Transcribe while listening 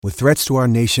With threats to our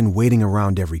nation waiting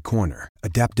around every corner,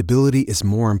 adaptability is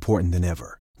more important than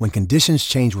ever. When conditions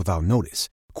change without notice,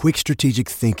 quick strategic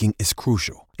thinking is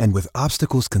crucial. And with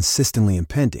obstacles consistently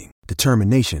impending,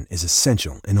 determination is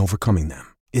essential in overcoming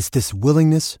them. It's this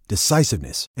willingness,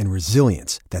 decisiveness, and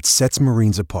resilience that sets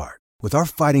Marines apart. With our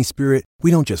fighting spirit, we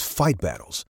don't just fight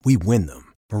battles, we win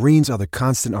them. Marines are the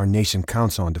constant our nation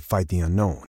counts on to fight the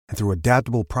unknown. And through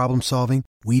adaptable problem solving,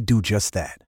 we do just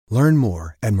that. Learn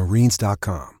more at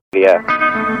marines.com. Yeah.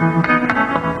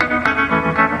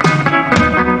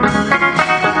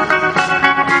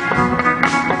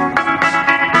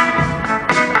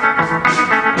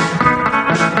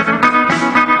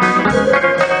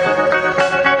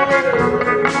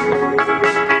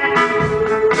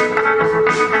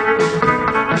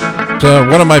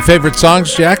 One of my favorite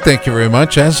songs, Jack. Thank you very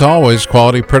much. As always,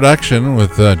 quality production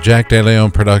with Jack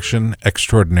DeLeon production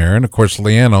extraordinaire. And, of course,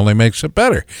 Leanne only makes it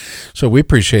better. So we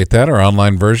appreciate that, our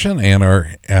online version and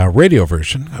our radio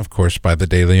version, of course, by the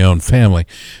DeLeon family.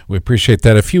 We appreciate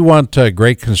that. If you want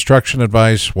great construction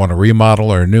advice, want a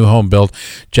remodel or a new home build,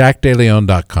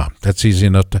 jackdeleon.com. That's easy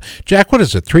enough to... Jack, what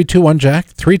is it?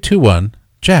 321-JACK?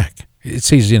 321-JACK.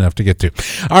 It's easy enough to get to.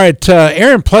 All right,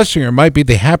 Aaron Plessinger might be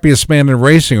the happiest man in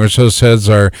racing, or so says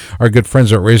our good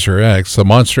friends at Racer X. The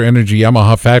Monster Energy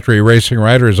Yamaha factory racing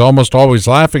rider is almost always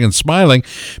laughing and smiling,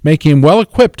 making him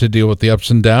well-equipped to deal with the ups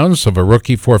and downs of a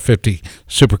rookie 450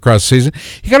 Supercross season.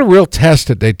 He got a real test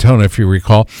at Daytona, if you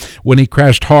recall, when he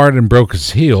crashed hard and broke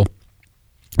his heel.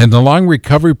 And the long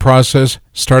recovery process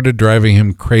started driving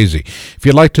him crazy. If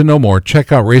you'd like to know more,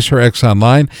 check out Racer X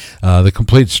online. The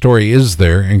complete story is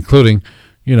there, including,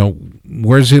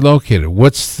 where's he located?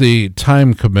 What's the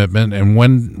time commitment? And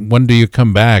when do you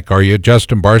come back? Are you at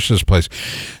Justin Barcia's place?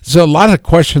 So a lot of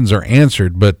questions are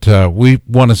answered, but we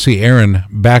want to see Aaron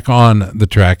back on the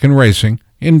track and racing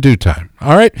in due time.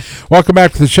 All right. Welcome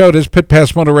back to the show. It is Pit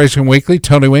Pass Motor Racing Weekly.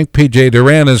 Tony Wink, PJ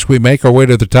Duran, as we make our way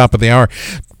to the top of the hour.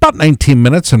 About 19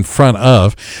 minutes in front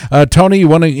of. Tony, you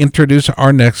want to introduce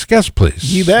our next guest,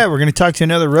 please? You bet. We're going to talk to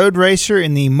another road racer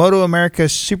in the Moto America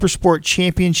Supersport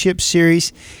Championship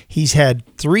Series. He's had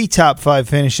 3 top 5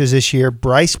 finishes this year.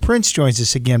 Bryce Prince joins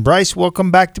us again. Bryce,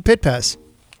 welcome back to Pit Pass.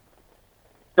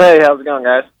 Hey, how's it going,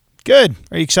 guys? Good.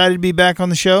 Are you excited to be back on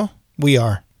the show? We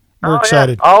are. We're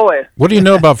excited. Yeah, always. What do you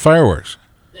know about fireworks?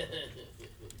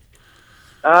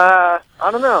 I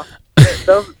don't know.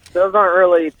 Those aren't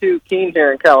really too keen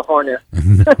here in California.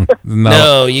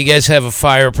 No, you guys have a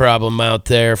fire problem out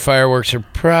there. Fireworks are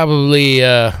probably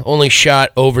only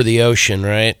shot over the ocean,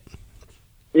 right?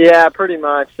 Yeah, pretty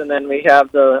much. And then we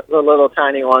have the little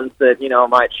tiny ones that,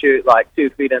 might shoot like 2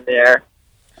 feet in the air.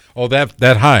 Oh,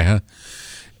 that high, huh?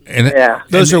 And yeah.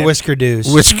 Those are Whisker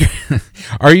Dews. Whisker.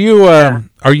 Are you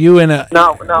in a...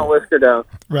 Not Whisker Dome.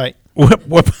 Right.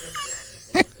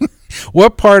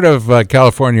 What part of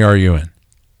California are you in?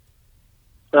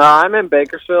 I'm in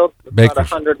Bakersfield, about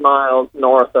 100 miles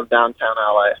north of downtown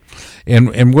LA.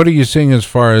 And what are you seeing as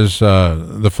far as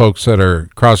the folks that are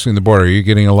crossing the border? Are you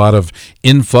getting a lot of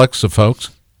influx of folks?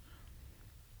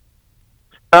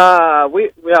 We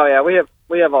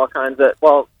have all kinds of.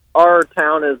 Well, our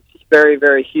town is very,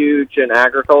 very huge in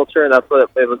agriculture, and that's what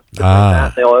it was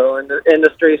the oil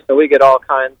industry. So we get all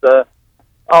kinds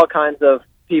of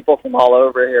people from all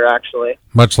over here, actually.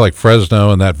 Much like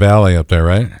Fresno and that valley up there,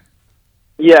 right?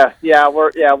 Yeah,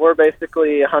 we're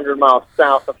basically 100 miles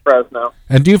south of Fresno.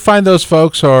 And do you find those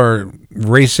folks are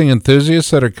racing enthusiasts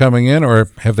that are coming in,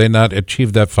 or have they not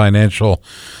achieved that financial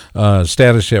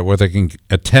status yet where they can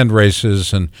attend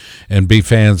races and be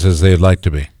fans as they'd like to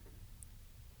be?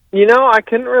 I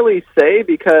couldn't really say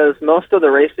because most of the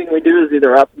racing we do is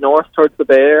either up north towards the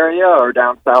Bay Area or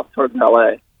down south towards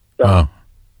LA. So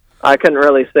I couldn't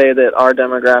really say that our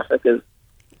demographic is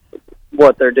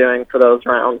what they're doing for those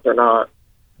rounds or not.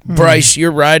 Bryce,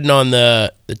 you're riding on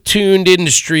the Tuned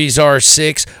Industries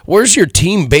R6. Where's your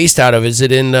team based out of? Is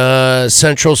it in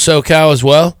Central SoCal as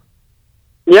well?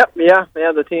 Yep, yeah.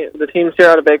 The team's here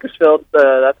out of Bakersfield.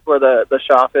 That's where the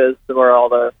shop is, where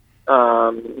all our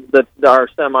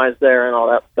semis there and all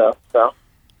that stuff. So.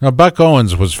 Now, Buck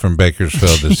Owens was from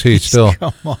Bakersfield. Is he still?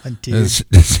 Come on, dude. Is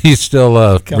he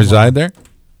still reside there?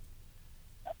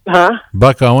 Huh?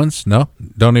 Buck Owens? No,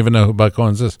 don't even know who Buck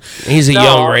Owens is. He's a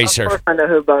young racer. Of course I know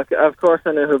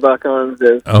who Buck Owens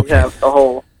is. Okay. We have a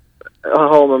whole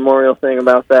memorial thing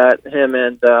about that. Him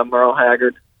and Merle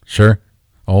Haggard. Sure,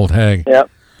 old hag. Yep.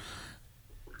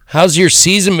 How's your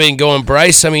season been going,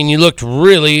 Bryce? I mean, you looked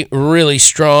really, really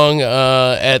strong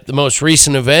at the most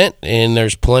recent event, and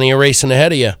there's plenty of racing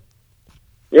ahead of you.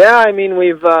 Yeah, I mean,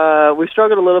 we've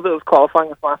struggled a little bit with qualifying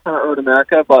this last time at Road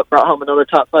America, but brought home another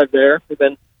top 5 there. We've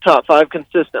been top 5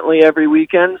 consistently every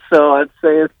weekend. So I'd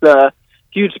say it's a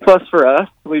huge plus for us.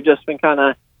 We've just been kind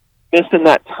of missing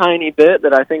that tiny bit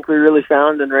that I think we really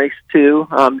found in race 2.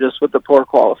 Just with the poor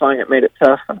qualifying, it made it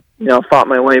tough. Fought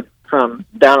my way from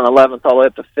down in 11th all the way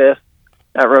up to 5th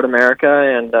at Road America,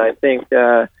 and I think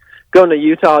going to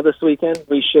Utah this weekend,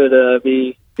 we should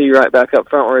be right back up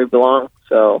front where we belong.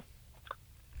 So,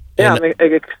 yeah,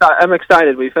 I'm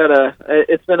excited. We've had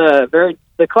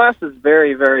the class is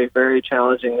very, very, very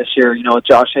challenging this year. With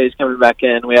Josh Hayes coming back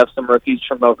in, we have some rookies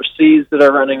from overseas that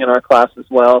are running in our class as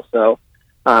well. So,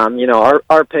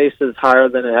 our pace is higher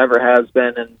than it ever has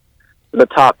been, and the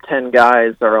top 10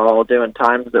 guys are all doing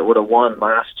times that would have won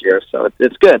last year. So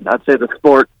it's good. I'd say the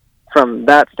sport from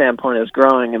that standpoint is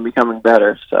growing and becoming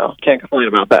better. So can't complain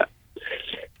about that.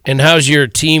 And how's your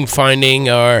team finding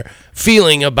or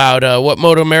feeling about what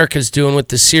Moto America is doing with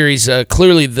the series?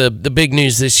 Clearly the big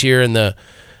news this year and the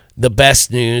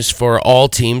best news for all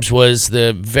teams was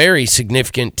the very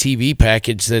significant TV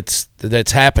package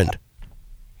that's happened.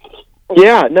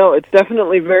 Yeah, no, it's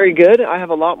definitely very good. I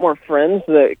have a lot more friends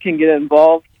that can get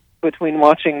involved between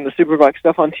watching the Superbike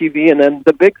stuff on TV, and then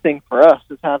the big thing for us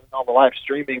is having all the live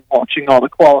streaming, watching all the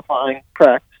qualifying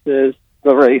practices,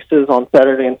 the races on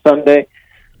Saturday and Sunday.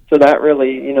 So that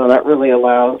really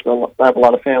allows. I have a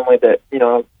lot of family that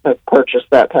have purchased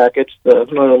that package, the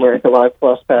Moto America Live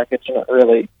Plus package, and it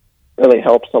really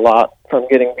helps a lot from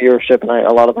getting viewership. And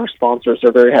a lot of our sponsors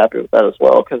are very happy with that as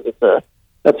well, because the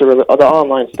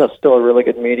online stuff's still a really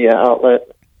good media outlet.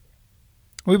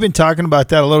 We've been talking about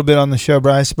that a little bit on the show,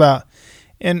 Bryce,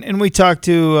 and we talked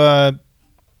to a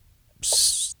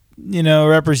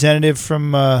representative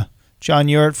from John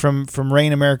Ewart from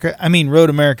Road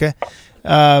America,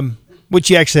 which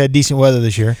he actually had decent weather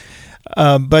this year.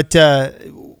 But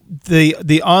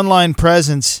the online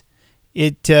presence,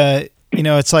 it's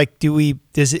like,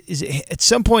 at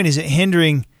some point is it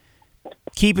hindering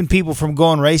keeping people from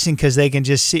going racing because they can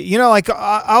just see,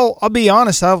 I'll be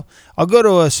honest, I'll go to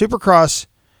a Supercross.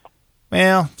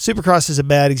 Well, Supercross is a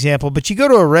bad example, but you go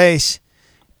to a race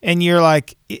and you're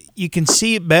like, you can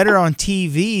see it better on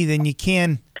TV than you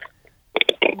can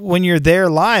when you're there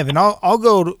live. And I'll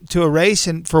go to a race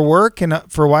and for work and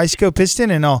for Wiseco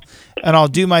Piston, and I'll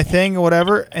do my thing or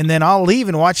whatever, and then I'll leave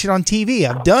and watch it on TV.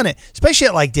 I've done it, especially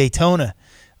at like Daytona.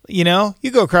 You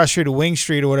go across the street to Wing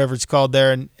Street or whatever it's called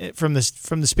there, and from the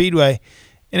Speedway,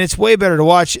 and it's way better to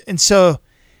watch. And so,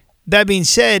 that being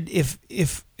said,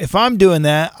 if I'm doing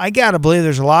that, I gotta believe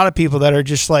there's a lot of people that are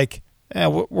just like,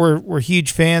 we're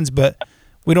huge fans, but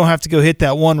we don't have to go hit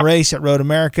that one race at Road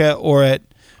America or at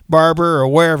Barber or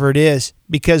wherever it is,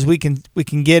 because we can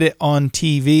get it on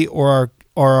TV or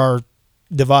our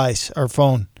device, our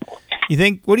phone.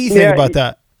 What do you think about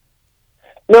that?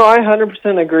 No, I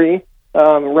 100% agree.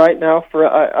 Right now,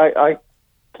 I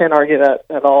can't argue that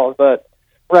at all, but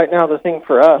right now the thing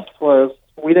for us was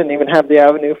we didn't even have the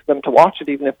avenue for them to watch it,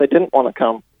 even if they didn't want to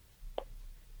come.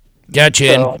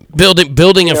 Gotcha. So, and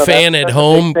building a fan at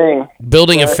home,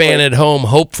 at home,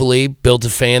 hopefully builds a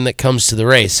fan that comes to the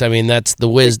race. I mean, that's the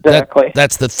Exactly.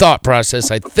 That's the thought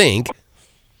process, I think.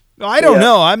 I don't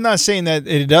know. I'm not saying that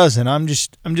it doesn't. I'm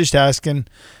just asking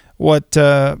what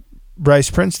Bryce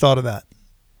Prince thought of that.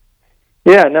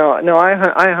 Yeah, no, I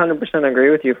 100% agree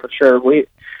with you for sure.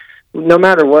 No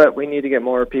matter what, we need to get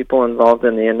more people involved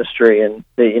in the industry, and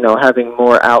having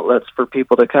more outlets for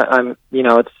people to come.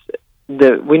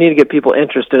 We need to get people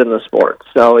interested in the sport.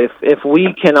 So if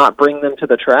we cannot bring them to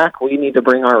the track, we need to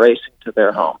bring our racing to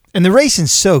their home. And the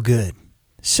racing's so good,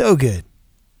 so good.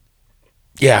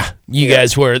 Yeah, you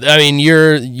guys were. I mean,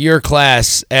 your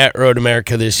class at Road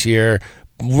America this year,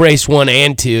 race 1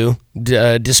 and 2,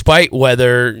 despite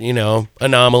weather,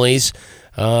 anomalies,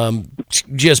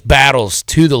 just battles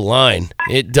to the line.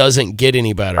 It doesn't get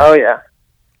any better. Oh, yeah.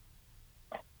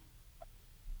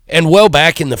 And well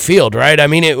back in the field, right? I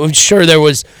mean, I'm sure there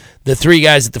was the 3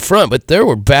 guys at the front, but there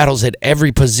were battles at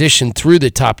every position through the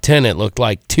top 10, it looked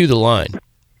like, to the line.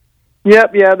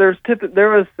 Yep, yeah, there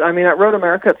was, at Road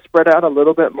America it spread out a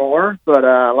little bit more, but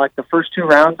like the first 2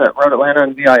 rounds at Road Atlanta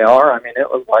and VIR, it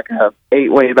was like a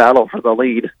 8-way battle for the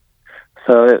lead.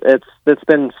 So it's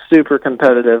been super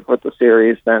competitive with the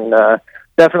series, and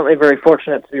definitely very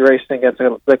fortunate to be racing against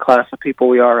the class of people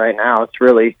we are right now. It's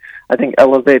really, I think,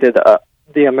 elevated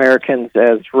the Americans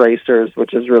as racers,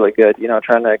 which is really good,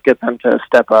 trying to get them to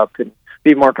step up and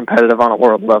be more competitive on a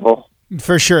world level.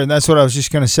 For sure, and that's what I was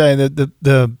just going to say, that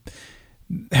the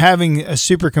having a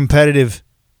super competitive,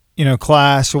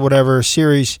 class or whatever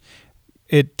series,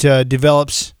 it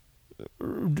develops,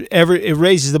 it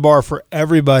raises the bar for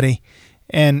everybody,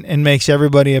 and makes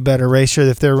everybody a better racer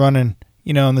if they're running,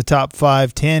 in the top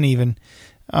 5, 10 even.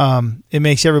 It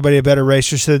makes everybody a better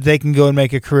racer so that they can go and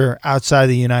make a career outside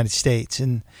the United States.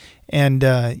 And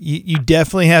you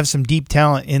definitely have some deep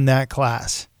talent in that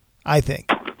class, I think.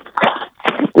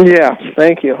 Yeah,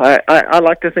 thank you. I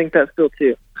like to think that still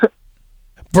too.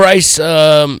 Bryce,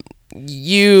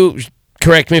 you,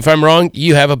 correct me if I'm wrong,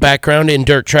 you have a background in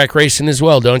dirt track racing as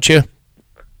well, don't you?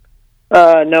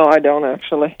 No, I don't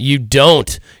actually. You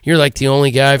don't? You're like the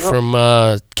only guy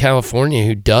from California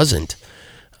who doesn't.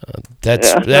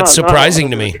 That's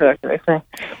surprising to me. Track racing.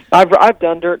 I've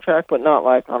done dirt track, but not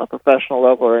like on a professional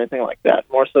level or anything like that.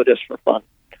 More so just for fun.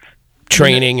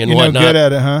 Training and You're whatnot. You're good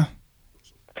at it, huh?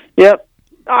 Yep.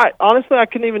 Honestly, I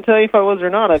couldn't even tell you if I was or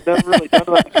not. I've never really done it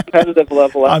at a competitive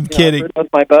level. I'm kidding. With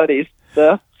my buddies,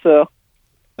 stuff. So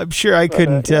I'm sure I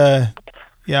couldn't. I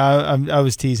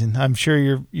was teasing. I'm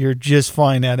sure you're just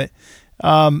fine at it.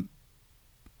 How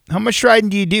much riding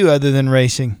do you do other than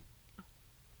racing?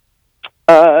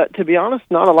 To be honest,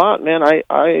 not a lot, man. I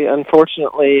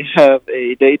unfortunately have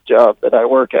a day job that I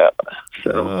work at.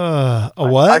 So a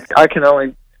what? I can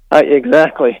only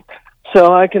exactly.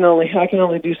 So I can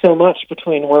only do so much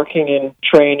between working and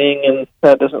training, and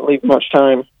that doesn't leave much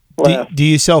time left. Do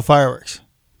you sell fireworks?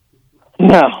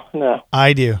 No.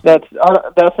 I do. That's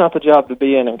not the job to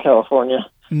be in California.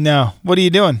 No. What are you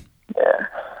doing? Yeah.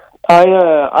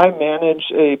 I manage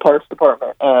a parts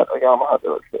department at a Yamaha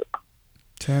dealership.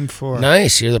 10-4.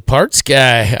 Nice. You're the parts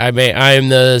guy. I am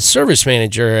the service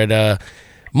manager at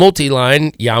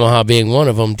Multi-Line, Yamaha being one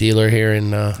of them, dealer here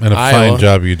in Iowa. And a fine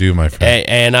job you do, my friend.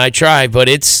 And I try, but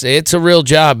it's a real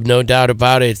job, no doubt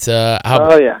about it.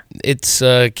 Yeah. It's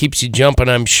keeps you jumping,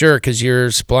 I'm sure, because you're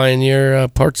supplying your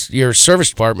parts, your service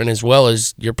department as well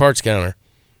as your parts counter.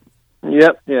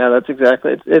 Yep. Yeah, that's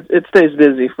exactly. It stays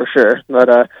busy for sure. But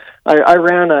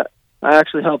I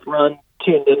actually helped run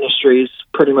Tuned Industries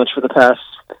pretty much for the past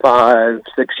 5-6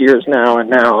 years now, and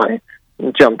now I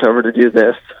jumped over to do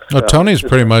this. Well, Tony's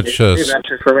pretty much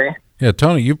adventure for me. Yeah,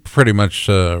 Tony, you pretty much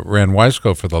ran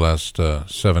Wiseco for the last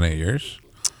 7-8 years,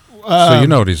 so you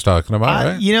know what he's talking about,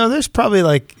 right? There's probably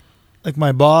like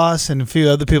my boss and a few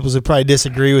other people that probably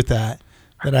disagree with that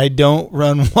I don't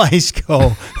run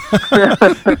Wiseco.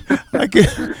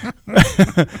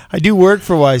 I do work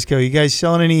for Wiseco. You guys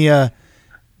selling any?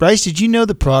 Bryce, did you know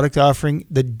the product offering,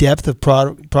 the depth of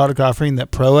product offering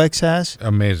that ProX has?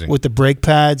 Amazing. With the brake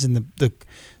pads and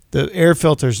the air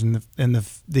filters and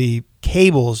the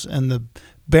cables and the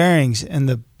bearings and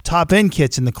the top end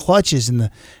kits and the clutches and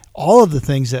all of the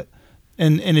things that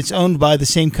and it's owned by the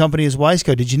same company as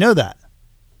Wiseco. Did you know that?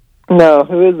 No,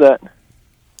 who is that?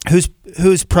 Who's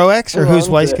ProX or who's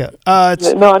Wiseco?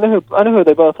 No, I know who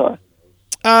they both are.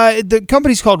 The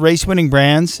company's called Race Winning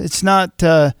Brands. It's not.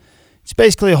 It's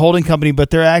basically a holding company, but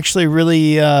they're actually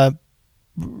really in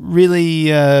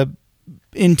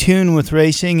tune with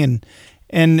racing, and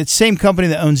it's the same company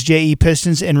that owns JE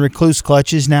Pistons and Recluse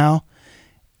Clutches now.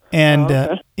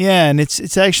 And and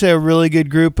it's actually a really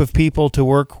good group of people to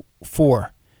work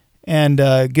for, and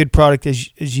good product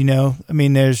as you know. I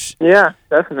mean, there's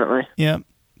definitely. Yeah.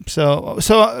 So at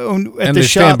and the they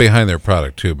shop, stand behind their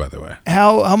product too, by the way.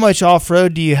 How much off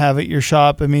road do you have at your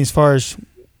shop? I mean, as far as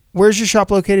where's your shop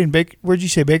located? Where'd you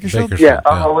say, Bakersfield? Yeah,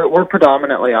 we're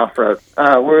predominantly off road.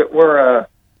 We're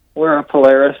a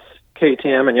Polaris,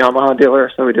 KTM, and Yamaha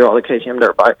dealer, so we do all the KTM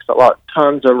dirt bikes,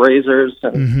 tons of Razors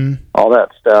and all that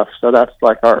stuff. So that's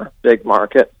like our big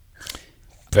market.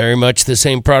 Very much the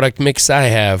same product mix I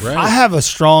have. Right. I have a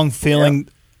strong feeling.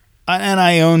 Yeah. And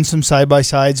I own some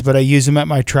side-by-sides, but I use them at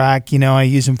my track. I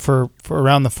use them for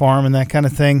around the farm and that kind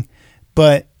of thing.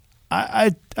 But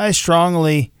I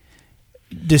strongly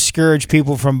discourage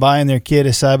people from buying their kid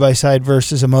a side-by-side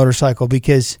versus a motorcycle,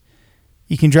 because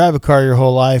you can drive a car your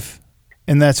whole life,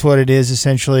 and that's what it is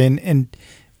essentially. And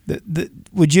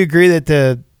would you agree that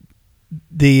the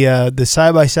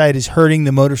side-by-side is hurting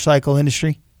the motorcycle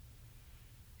industry?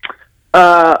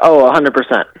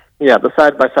 100%. Yeah, the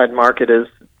side-by-side market is,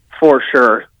 for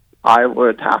sure, I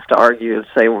would have to argue,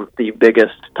 say, the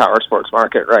biggest power sports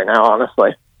market right now,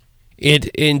 honestly.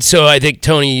 And so I think,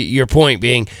 Tony, your point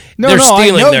being, they're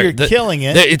stealing. I know you're killing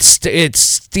it. It's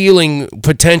stealing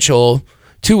potential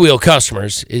two-wheel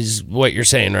customers, is what you're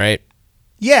saying, right?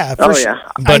 Yeah. Yeah.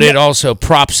 But it also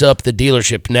props up the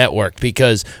dealership network,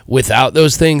 because without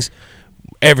those things,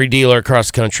 every dealer across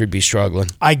the country would be struggling.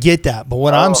 I get that, but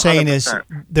what I'm saying 100%. Is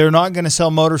they're not going to sell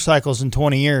motorcycles in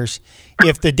 20 years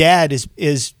if the dad is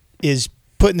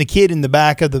putting the kid in the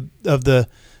back of the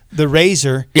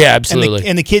Razor. Yeah, absolutely.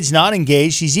 And the kid's not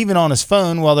engaged. He's even on his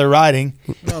phone while they're riding.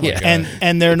 Yeah.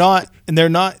 And they're not and they're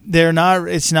not.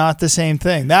 It's not the same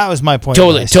thing. That was my point.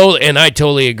 Totally, and I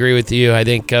totally agree with you. I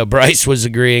think Bryce was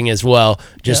agreeing as well.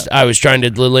 I was trying to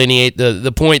delineate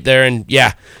the point there, and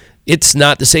yeah, it's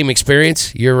not the same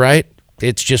experience. You're right.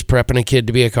 It's just prepping a kid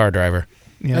to be a car driver.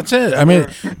 Yeah. That's it. I mean,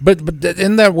 but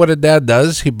isn't that what a dad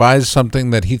does? He buys something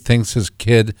that he thinks his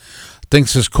kid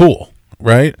thinks is cool,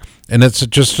 right? And it's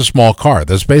just a small car.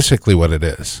 That's basically what it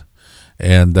is.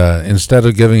 And instead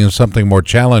of giving him something more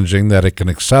challenging that it can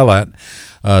excel at,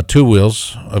 two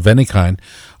wheels of any kind,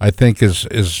 I think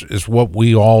is what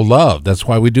we all love. That's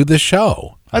why we do this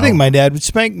show. I think my dad would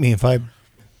spank me if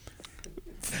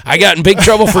I got in big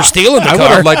trouble for stealing the car. I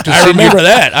would have liked to I remember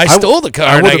that. I stole the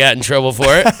car and I got in trouble for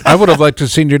it. I would have liked to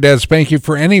have seen your dad spank you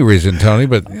for any reason, Tony,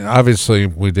 but obviously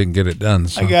we didn't get it done.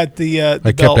 So I got the I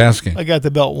belt. kept asking. I got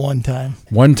the belt one time.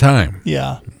 One time?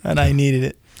 Yeah, and I needed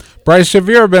it. Bryce, have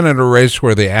you ever been in a race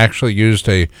where they actually used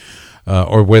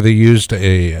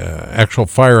actual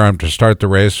firearm to start the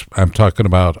race? I'm talking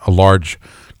about a large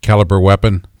caliber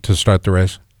weapon to start the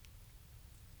race.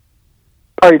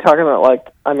 Are you talking about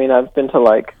I've been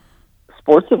to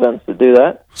sports events that do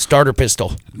that. Starter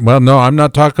pistol. Well, no, I'm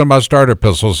not talking about starter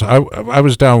pistols. I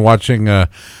was down watching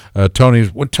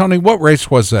Tony's. Tony, what race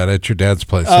was that at your dad's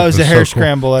place? It was a hare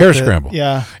scramble. Hare scramble.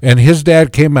 Yeah. And his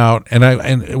dad came out,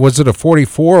 and was it a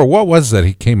 44 or what was that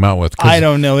he came out with? I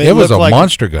don't know. It was a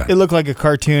monster gun. It looked like a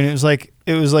cartoon. It was like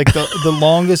the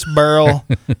longest barrel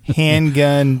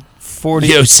handgun 40.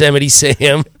 Yosemite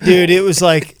Sam. Dude, it was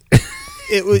like.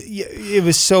 It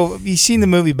was so. Have you seen the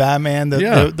movie Batman?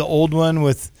 The old one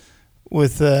with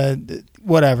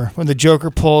whatever, when the Joker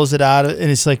pulls it out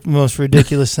and it's like the most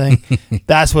ridiculous thing.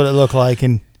 That's what it looked like.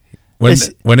 And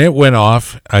when it went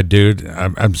off, I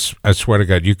swear to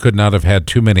God, you could not have had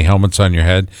too many helmets on your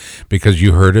head because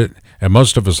you heard it. And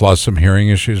most of us lost some hearing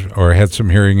issues or had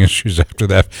some hearing issues after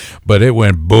that. But it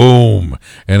went boom,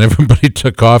 and everybody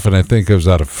took off, and I think it was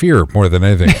out of fear more than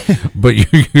anything. But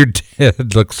your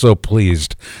dad looked so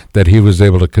pleased that he was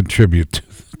able to contribute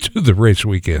to the race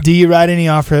weekend. Do you ride any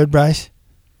off-road, Bryce?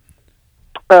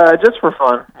 Just for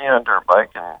fun, dirt bike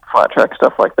and flat track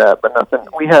stuff like that, but nothing.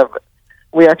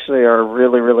 We actually are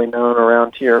really, really known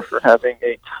around here for having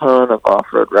a ton of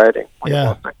off-road riding. We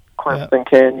have Clemson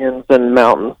canyons and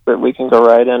mountains that we can go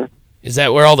ride in. Is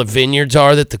that where all the vineyards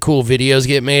are that the cool videos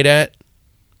get made at?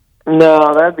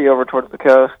 No, that'd be over towards the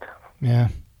coast. Yeah.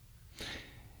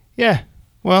 Yeah.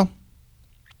 Well,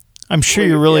 I'm sure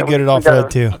you're really good at off-road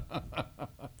too.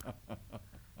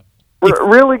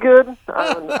 Really good.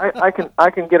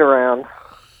 I can get around.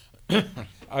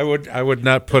 I would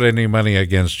not put any money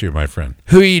against you, my friend.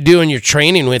 Who are you doing your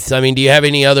training with? I mean, do you have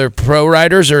any other pro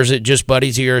riders, or is it just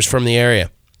buddies of yours from the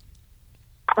area?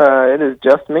 It is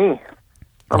just me.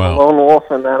 I'm a lone wolf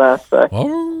in that aspect.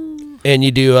 Oh. And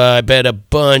you do, I bet, a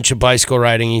bunch of bicycle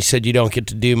riding. You said you don't get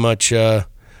to do much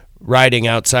riding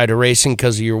outside of racing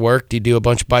because of your work. Do you do a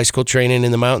bunch of bicycle training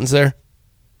in the mountains there?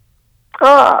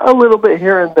 A little bit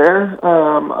here and there.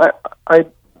 Like I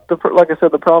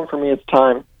said, the problem for me is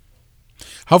time.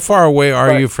 How far away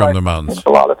are you from the mountains? It's a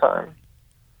lot of time.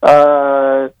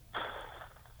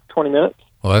 20 minutes.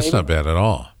 Well, that's not bad at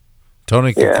all.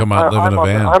 Tony can come out and live in a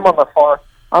van. I'm on the far.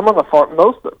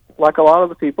 Like a lot of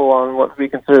the people on what would be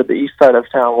considered the east side of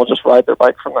town will just ride their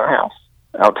bike from their house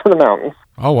out to the mountains.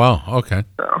 Oh, wow. Okay.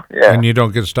 So, yeah. And you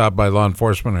don't get stopped by law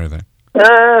enforcement or anything?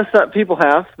 People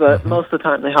have, but most of the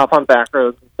time they hop on back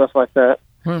roads and stuff like that.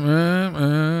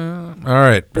 All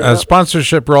right.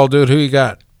 Sponsorship role, dude. Who you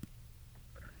got?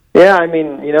 Yeah, I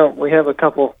mean, we have a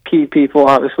couple key people.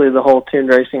 Obviously, the whole tuned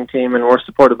racing team, and we're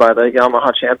supported by the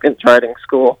Yamaha Champions Riding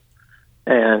School,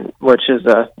 and which is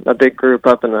a big group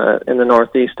up in the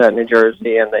Northeast at New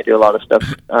Jersey, and they do a lot of stuff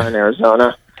in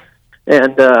Arizona.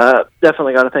 And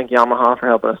definitely got to thank Yamaha for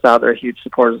helping us out. They're huge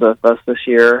supporters of us this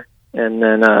year. And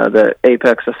then the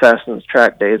Apex Assassins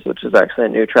Track Days, which is actually a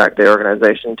new track day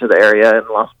organization to the area, and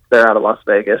they're out of Las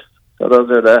Vegas. So those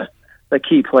are the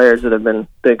key players that have been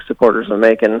big supporters of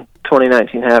making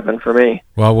 2019 happen for me.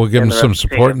 Well, we'll give them some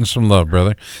support and some love,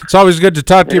 brother. It's always good to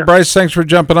talk to you, Bryce. Thanks for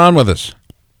jumping on with us.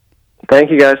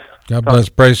 Thank you, guys. God bless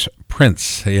Bryce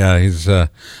Prince. Yeah, he's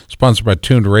sponsored by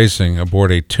Tuned Racing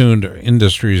aboard a Tuned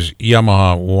Industries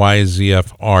Yamaha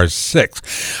YZF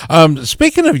R6.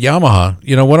 Speaking of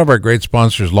Yamaha, one of our great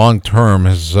sponsors long-term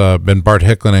has been Bart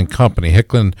Hicklin and Company.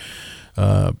 Hicklin,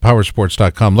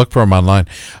 powersports.com. Look for him online.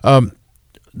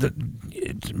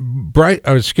 Bart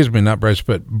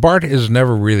is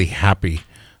never really happy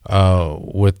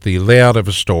with the layout of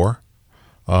a store.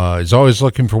 is always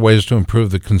looking for ways to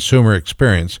improve the consumer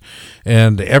experience.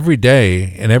 And every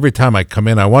day and every time I come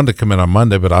in, I wanted to come in on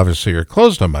Monday, but obviously you're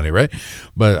closed on Monday, right?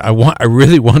 But I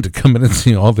really wanted to come in and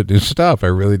see all the new stuff. I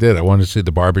really did. I wanted to see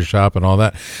the barbershop and all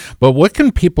that. But what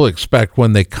can people expect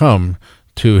when they come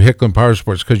to Hicklin Power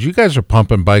Sports? Because you guys are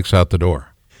pumping bikes out the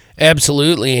door.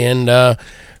 Absolutely, and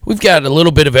we've got a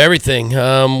little bit of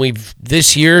everything. We've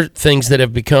this year things that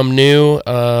have become new.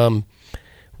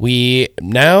 We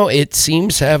now, it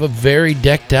seems, have a very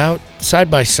decked out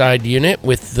side-by-side unit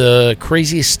with the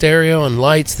craziest stereo and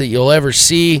lights that you'll ever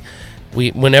see.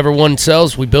 Whenever one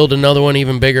sells, we build another one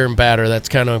even bigger and badder. That's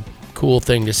kind of a cool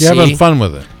thing to see. You're having fun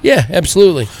with it. Yeah,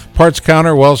 absolutely. Parts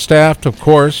counter, well-staffed, of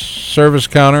course. Service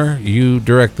counter, you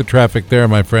direct the traffic there,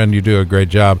 my friend. You do a great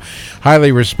job.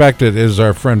 Highly respected is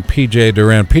our friend PJ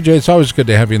Duran. PJ, it's always good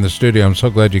to have you in the studio. I'm so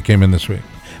glad you came in this week.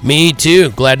 Me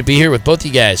too. Glad to be here with both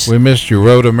you guys. We missed you.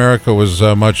 Road America was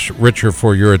much richer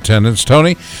for your attendance.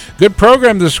 Tony, good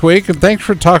program this week, and thanks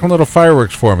for talking little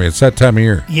fireworks for me. It's that time of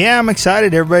year. Yeah, I'm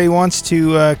excited. Everybody wants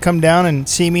to come down and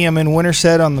see me. I'm in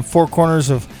Winterset on the four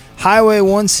corners of Highway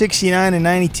 169 and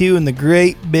 92 in the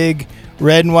great big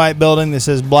red and white building that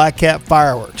says Black Cat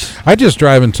Fireworks. I just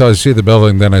drive until I see the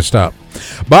building, then I stop.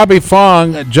 Bobby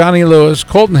Fong, Johnny Lewis,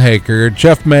 Colton Haker,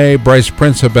 Jeff May, Bryce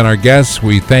Prince have been our guests.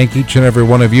 We thank each and every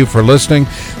one of you for listening.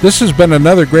 This has been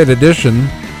another great edition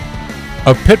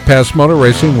of Pit Pass Motor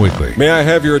Racing Weekly. May I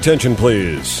have your attention,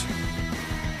 please?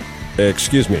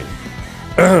 Excuse me.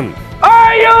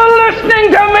 Are you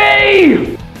listening to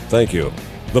me? Thank you.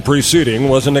 The preceding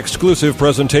was an exclusive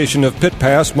presentation of Pit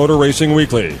Pass Motor Racing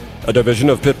Weekly, a division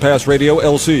of Pit Pass Radio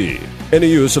LC. Any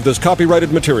use of this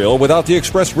copyrighted material without the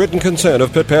express written consent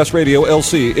of Pit Pass Radio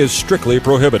LC is strictly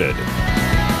prohibited.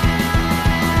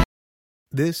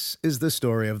 This is the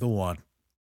story of the one.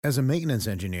 As a maintenance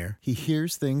engineer, he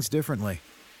hears things differently.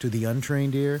 To the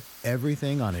untrained ear,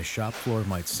 everything on his shop floor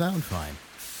might sound fine,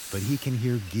 but he can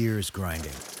hear gears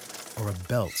grinding or a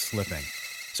belt slipping.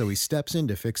 So he steps in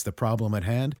to fix the problem at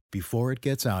hand before it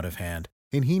gets out of hand.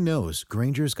 And he knows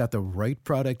Grainger's got the right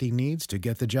product he needs to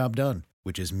get the job done,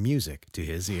 which is music to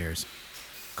his ears.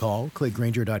 Call, click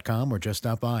Grainger.com, or just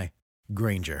stop by.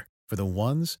 Grainger, for the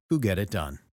ones who get it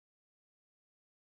done.